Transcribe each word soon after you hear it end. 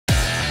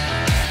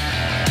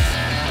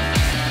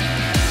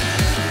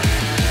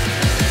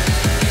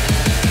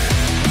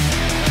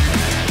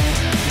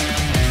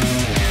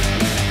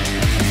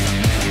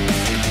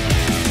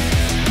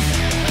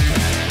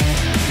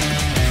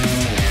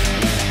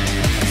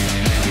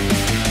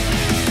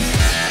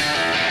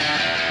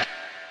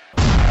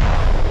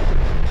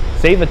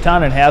Save a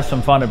ton and have some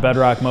fun at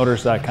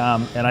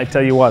bedrockmotors.com. And I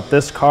tell you what,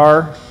 this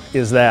car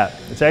is that.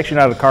 It's actually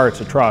not a car,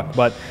 it's a truck,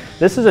 but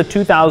this is a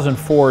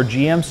 2004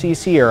 GMC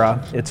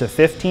Sierra. It's a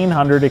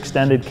 1500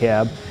 extended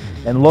cab,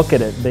 and look at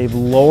it, they've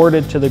lowered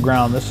it to the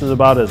ground. This is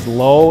about as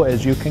low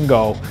as you can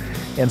go.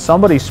 And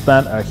somebody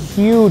spent a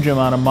huge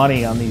amount of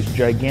money on these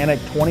gigantic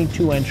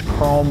 22-inch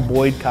chrome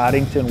Boyd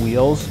Coddington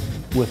wheels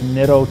with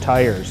Nitto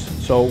tires.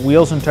 So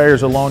wheels and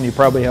tires alone, you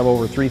probably have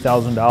over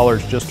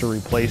 $3,000 just to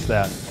replace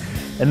that.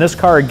 And this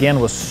car, again,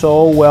 was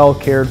so well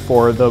cared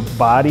for. The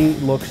body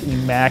looks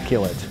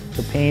immaculate.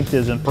 The paint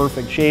is in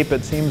perfect shape,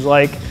 it seems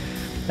like.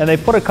 And they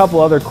put a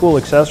couple other cool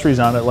accessories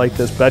on it, like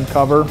this bed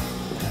cover.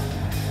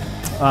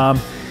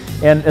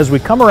 And as we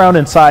come around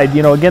inside,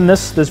 you know, again,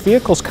 this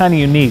vehicle's kind of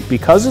unique.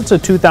 Because it's a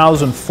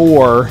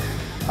 2004,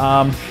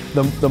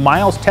 the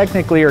miles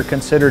technically are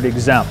considered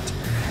exempt.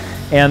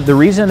 And the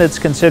reason it's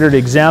considered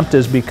exempt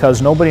is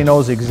because nobody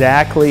knows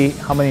exactly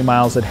how many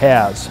miles it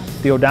has.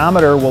 The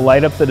odometer will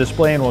light up the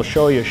display and will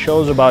show you,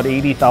 shows about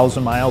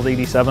 80,000 miles,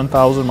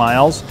 87,000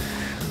 miles.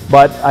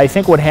 But I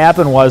think what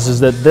happened is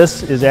that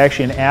this is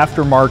actually an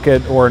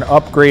aftermarket or an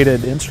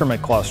upgraded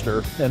instrument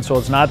cluster. And so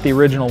it's not the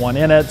original one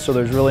in it, so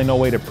there's really no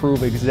way to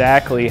prove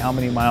exactly how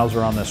many miles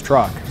are on this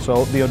truck.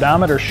 So the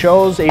odometer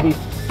shows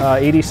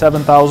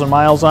 87,000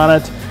 miles on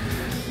it.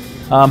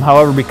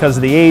 However, because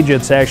of the age,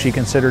 it's actually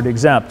considered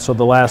exempt. So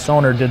the last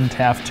owner didn't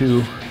have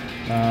to,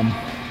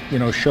 you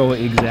know, show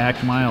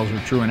exact miles or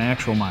true and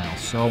actual miles.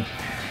 So,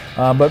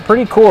 but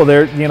pretty cool.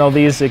 There, you know,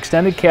 these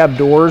extended cab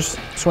doors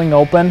swing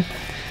open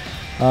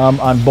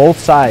on both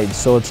sides,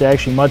 so it's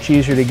actually much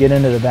easier to get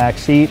into the back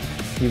seat.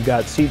 You've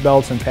got seat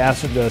belts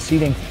and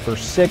seating for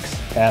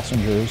 6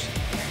 passengers,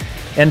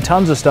 and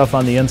tons of stuff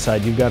on the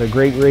inside. You've got a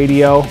great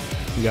radio.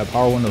 You've got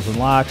power windows and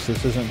locks.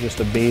 This isn't just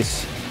a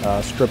base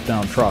stripped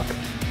down truck.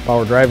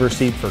 Power driver's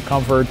seat for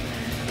comfort.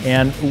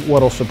 And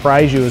what'll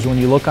surprise you is when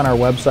you look on our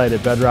website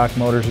at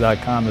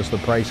bedrockmotors.com is the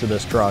price of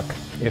this truck.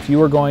 If you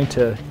were going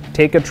to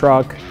take a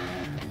truck,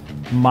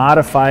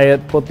 modify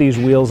it, put these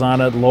wheels on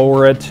it,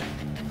 lower it,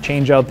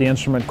 change out the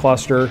instrument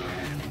cluster,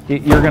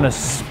 you're going to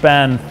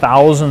spend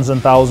thousands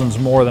and thousands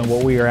more than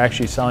what we are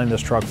actually selling this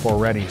truck for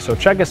already. So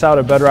check us out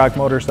at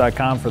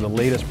bedrockmotors.com for the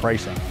latest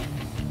pricing.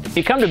 If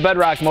you come to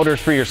Bedrock Motors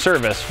for your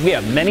service, we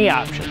have many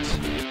options.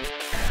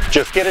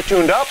 Just get it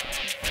tuned up,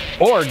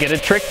 or get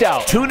it tricked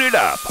out. Tune it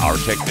up. Our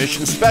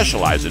technicians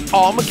specialize in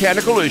all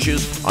mechanical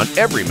issues on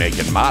every make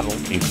and model,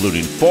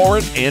 including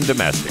foreign and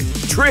domestic.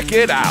 Trick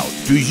it out.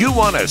 Do you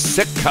want a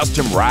sick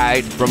custom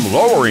ride? From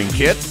lowering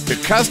kits to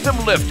custom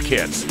lift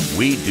kits,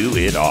 we do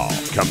it all.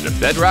 Come to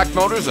Bedrock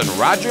Motors in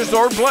Rogers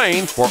or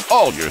Blaine for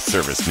all your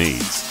service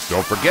needs.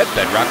 Don't forget,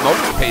 Bedrock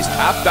Motors pays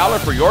top dollar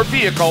for your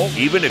vehicle,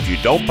 even if you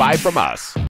don't buy from us.